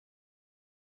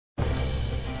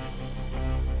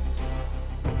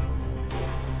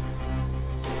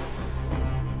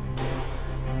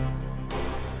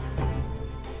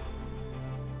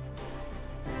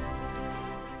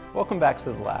Welcome back to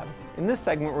the lab. In this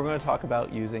segment we're going to talk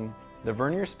about using the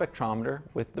Vernier Spectrometer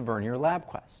with the Vernier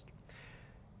LabQuest.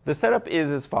 The setup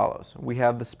is as follows. We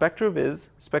have the SpectroViz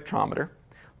spectrometer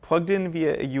plugged in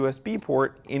via a USB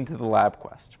port into the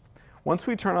LabQuest. Once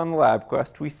we turn on the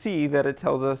LabQuest, we see that it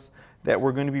tells us that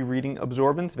we're going to be reading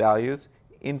absorbance values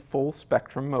in full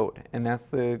spectrum mode, and that's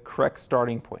the correct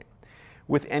starting point.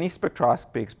 With any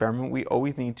spectroscopy experiment, we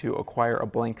always need to acquire a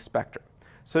blank spectrum.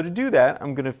 So to do that,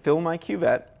 I'm going to fill my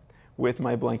cuvette with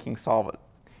my blanking solvent.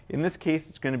 In this case,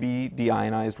 it's going to be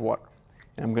deionized water.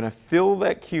 And I'm going to fill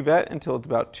that cuvette until it's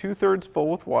about 2/3 full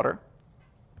with water.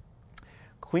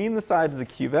 Clean the sides of the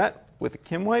cuvette with a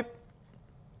Kim wipe,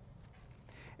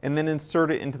 and then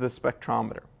insert it into the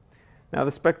spectrometer. Now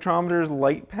the spectrometer's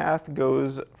light path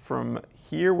goes from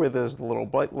here where there's the little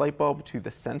light bulb to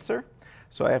the sensor.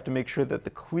 So I have to make sure that the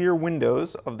clear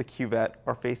windows of the cuvette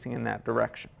are facing in that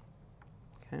direction.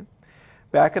 Okay.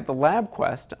 Back at the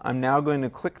LabQuest, I'm now going to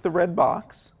click the red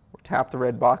box, or tap the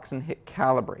red box and hit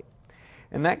calibrate.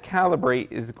 And that calibrate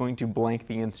is going to blank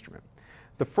the instrument.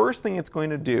 The first thing it's going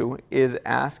to do is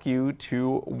ask you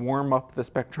to warm up the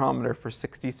spectrometer for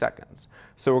 60 seconds.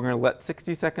 So we're going to let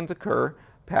 60 seconds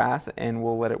pass, and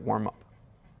we'll let it warm up.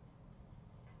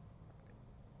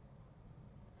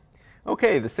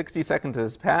 Okay, the 60 seconds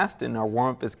has passed and our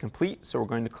warm-up is complete, so we're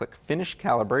going to click Finish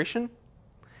Calibration.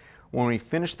 When we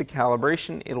finish the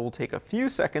calibration, it will take a few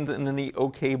seconds and then the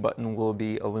OK button will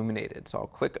be illuminated. So I'll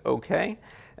click OK,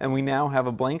 and we now have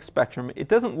a blank spectrum. It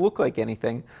doesn't look like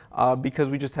anything because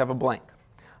we just have a blank.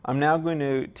 I'm now going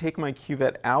to take my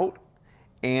cuvette out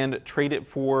and trade it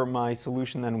for my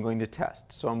solution that I'm going to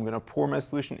test. So I'm going to pour my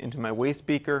solution into my waste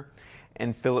beaker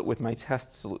and fill it with my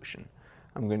test solution.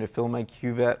 I'm going to fill my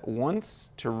cuvette once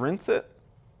to rinse it,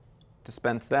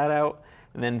 dispense that out,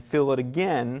 and then fill it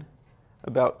again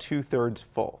about 2/3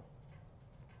 full.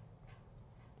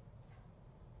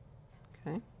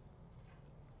 Okay.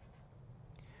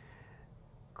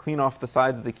 Clean off the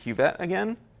sides of the cuvette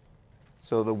again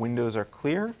so the windows are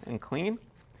clear and clean,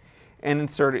 and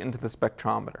insert it into the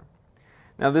spectrometer.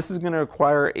 Now this is going to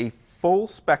require a full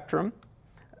spectrum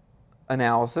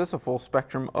analysis, a full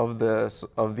spectrum of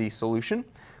the solution.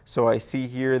 So I see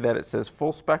here that it says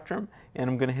full spectrum, and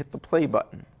I'm going to hit the play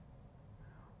button.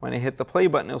 When I hit the play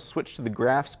button, it'll switch to the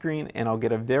graph screen, and I'll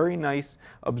get a very nice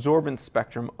absorbance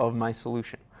spectrum of my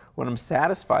solution. When I'm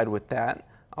satisfied with that,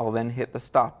 I'll then hit the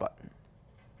stop button.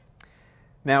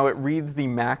 Now it reads the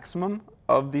maximum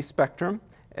of the spectrum,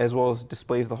 as well as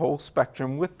displays the whole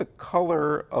spectrum with the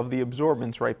color of the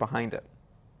absorbance right behind it.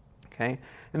 Okay?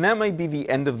 And that might be the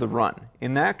end of the run.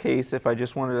 In that case, if I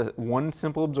just wanted one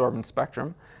simple absorbance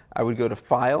spectrum, I would go to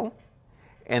File,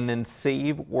 and then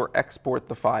save or export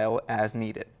the file as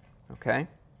needed. Okay?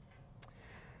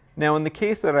 Now in the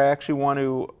case that I actually want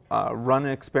to run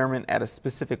an experiment at a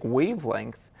specific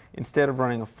wavelength, instead of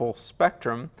running a full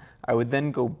spectrum, I would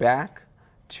then go back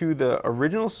to the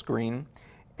original screen,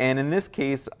 and in this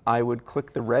case I would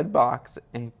click the red box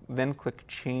and then click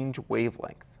Change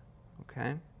Wavelength.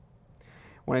 Okay?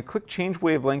 When I click Change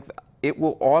Wavelength, it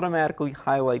will automatically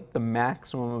highlight the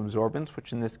maximum absorbance,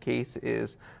 which in this case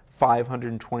is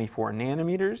 524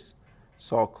 nanometers.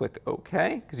 So I'll click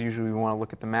OK, because usually we want to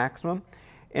look at the maximum.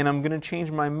 And I'm going to change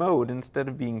my mode, instead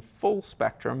of being full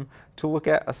spectrum, to look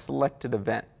at a selected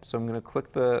event. So I'm going to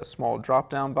click the small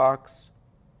drop-down box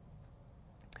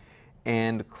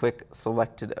and click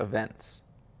Selected Events.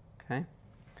 Okay?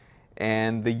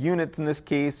 And the units in this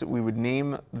case, we would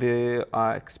name the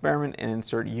experiment and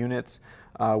insert units,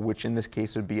 which in this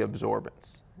case would be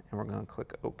absorbance. And we're going to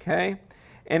click OK.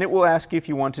 And it will ask you if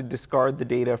you want to discard the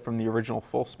data from the original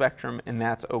full spectrum, and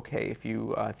that's okay if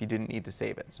you didn't need to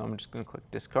save it. So I'm just going to click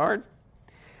Discard.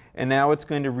 And now it's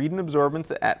going to read an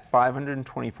absorbance at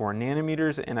 524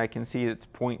 nanometers, and I can see it's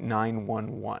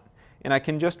 0.911. And I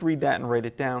can just read that and write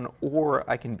it down, or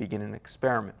I can begin an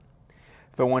experiment.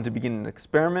 If I want to begin an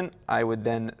experiment, I would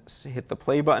then hit the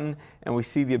play button, and we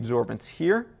see the absorbance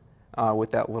here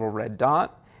with that little red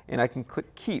dot, and I can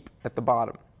click Keep at the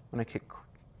bottom. When I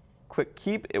click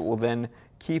Keep, it will then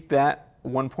keep that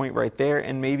one point right there,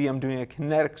 and maybe I'm doing a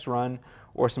kinetics run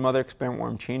or some other experiment where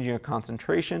I'm changing a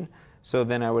concentration, so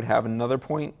then I would have another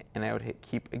point, and I would hit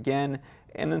Keep again,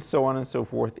 and then so on and so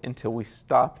forth until we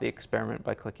stop the experiment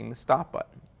by clicking the Stop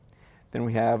button. Then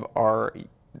we have our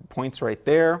points right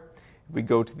there. If we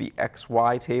go to the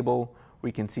XY table,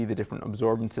 we can see the different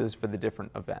absorbances for the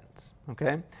different events.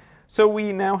 Okay? So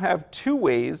we now have two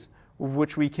ways with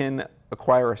which we can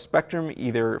acquire a spectrum,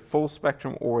 either full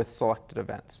spectrum or with selected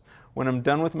events. When I'm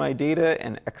done with my data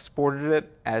and exported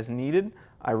it as needed,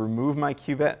 I remove my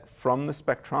cuvette from the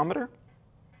spectrometer,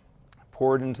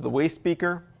 pour it into the waste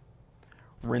beaker,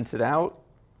 rinse it out.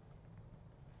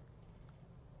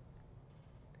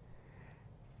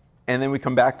 And then we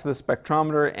come back to the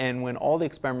spectrometer, and when all the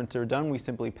experiments are done, we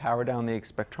simply power down the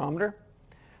spectrometer.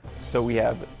 So we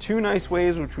have two nice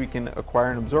ways which we can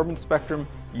acquire an absorbance spectrum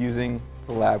using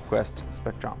the LabQuest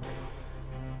spectrometer.